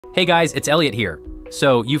Hey guys, it's Elliot here.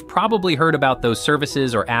 So you've probably heard about those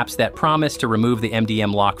services or apps that promise to remove the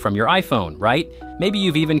MDM lock from your iPhone, right? Maybe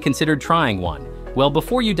you've even considered trying one. Well,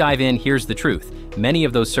 before you dive in, here's the truth. Many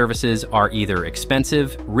of those services are either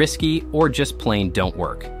expensive, risky, or just plain don't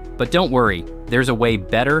work. But don't worry, there's a way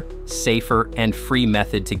better, safer, and free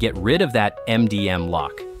method to get rid of that MDM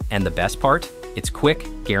lock. And the best part? It's quick,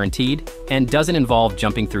 guaranteed, and doesn't involve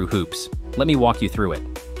jumping through hoops. Let me walk you through it.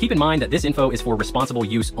 Keep in mind that this info is for responsible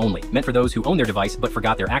use only, meant for those who own their device but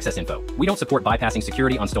forgot their access info. We don't support bypassing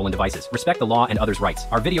security on stolen devices. Respect the law and others' rights.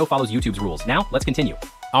 Our video follows YouTube's rules. Now, let's continue.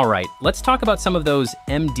 All right, let's talk about some of those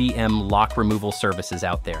MDM lock removal services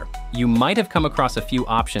out there. You might have come across a few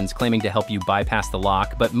options claiming to help you bypass the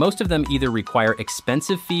lock, but most of them either require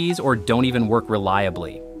expensive fees or don't even work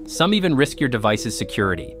reliably. Some even risk your device's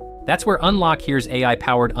security. That's where Unlock Here's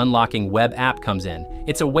AI-powered unlocking web app comes in.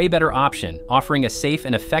 It's a way better option, offering a safe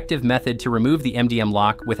and effective method to remove the MDM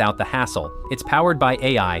lock without the hassle. It's powered by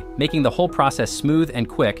AI, making the whole process smooth and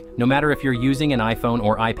quick, no matter if you're using an iPhone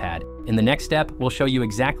or iPad. In the next step, we'll show you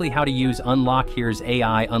exactly how to use Unlock Here's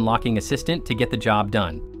AI unlocking assistant to get the job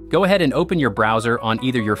done. Go ahead and open your browser on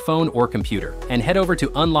either your phone or computer and head over to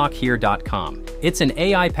unlockhere.com. It's an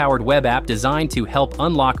AI-powered web app designed to help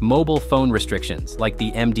unlock mobile phone restrictions like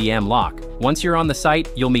the MDM lock. Once you're on the site,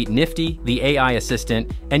 you'll meet Nifty, the AI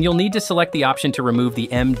assistant, and you'll need to select the option to remove the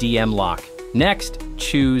MDM lock. Next,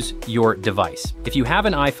 choose your device. If you have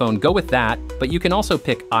an iPhone, go with that, but you can also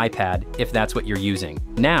pick iPad if that's what you're using.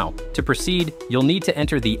 Now, to proceed, you'll need to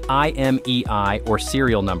enter the IMEI or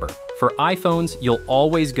serial number. For iPhones, you'll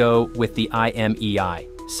always go with the IMEI.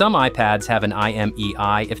 Some iPads have an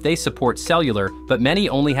IMEI if they support cellular, but many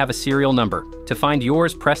only have a serial number. To find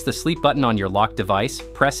yours, press the sleep button on your locked device,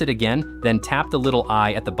 press it again, then tap the little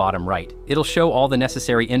I at the bottom right. It'll show all the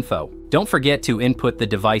necessary info. Don't forget to input the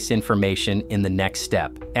device information in the next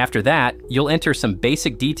step. After that, you'll enter some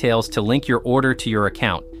basic details to link your order to your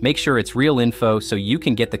account. Make sure it's real info so you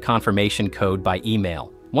can get the confirmation code by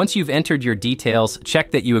email. Once you've entered your details, check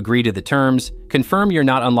that you agree to the terms, confirm you're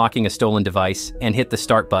not unlocking a stolen device, and hit the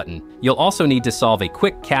start button. You'll also need to solve a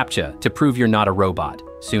quick CAPTCHA to prove you're not a robot.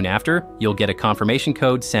 Soon after, you'll get a confirmation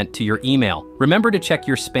code sent to your email. Remember to check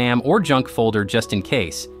your spam or junk folder just in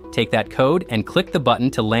case. Take that code and click the button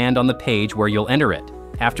to land on the page where you'll enter it.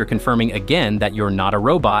 After confirming again that you're not a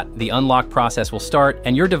robot, the unlock process will start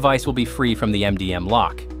and your device will be free from the MDM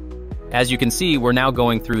lock. As you can see, we're now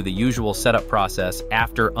going through the usual setup process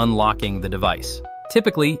after unlocking the device.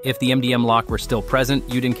 Typically, if the MDM lock were still present,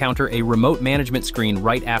 you'd encounter a remote management screen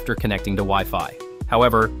right after connecting to Wi-Fi.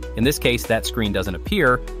 However, in this case, that screen doesn't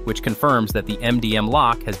appear, which confirms that the MDM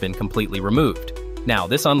lock has been completely removed. Now,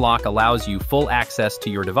 this unlock allows you full access to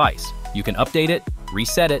your device. You can update it,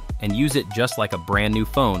 reset it, and use it just like a brand new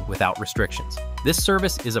phone without restrictions. This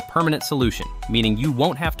service is a permanent solution, meaning you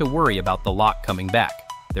won't have to worry about the lock coming back.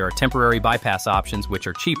 There are temporary bypass options which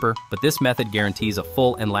are cheaper, but this method guarantees a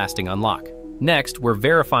full and lasting unlock. Next, we're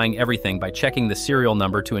verifying everything by checking the serial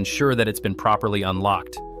number to ensure that it's been properly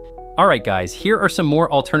unlocked. Alright guys, here are some more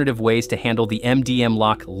alternative ways to handle the MDM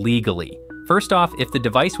lock legally. First off, if the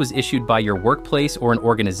device was issued by your workplace or an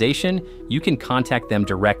organization, you can contact them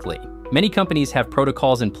directly. Many companies have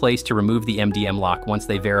protocols in place to remove the MDM lock once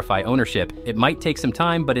they verify ownership. It might take some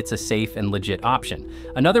time, but it's a safe and legit option.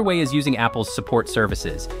 Another way is using Apple's support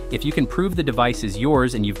services. If you can prove the device is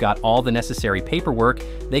yours and you've got all the necessary paperwork,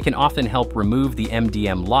 they can often help remove the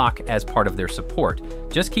MDM lock as part of their support.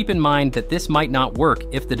 Just keep in mind that this might not work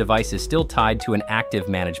if the device is still tied to an active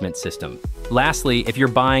management system. Lastly, if you're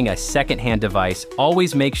buying a second-hand device,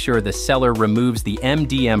 always make sure the seller removes the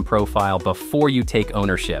MDM profile before you take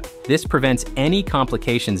ownership. This prevents any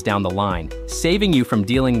complications down the line, saving you from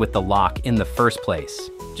dealing with the lock in the first place.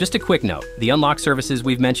 Just a quick note, the unlock services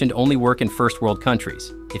we've mentioned only work in first world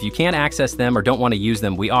countries. If you can't access them or don't want to use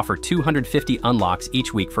them, we offer 250 unlocks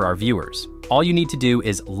each week for our viewers. All you need to do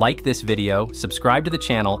is like this video, subscribe to the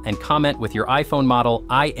channel, and comment with your iPhone model,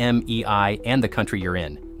 IMEI, and the country you're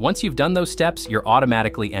in. Once you've done those steps, you're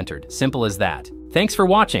automatically entered. Simple as that. Thanks for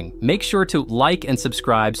watching. Make sure to like and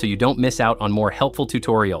subscribe so you don't miss out on more helpful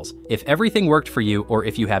tutorials. If everything worked for you or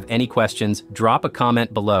if you have any questions, drop a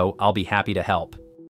comment below. I'll be happy to help.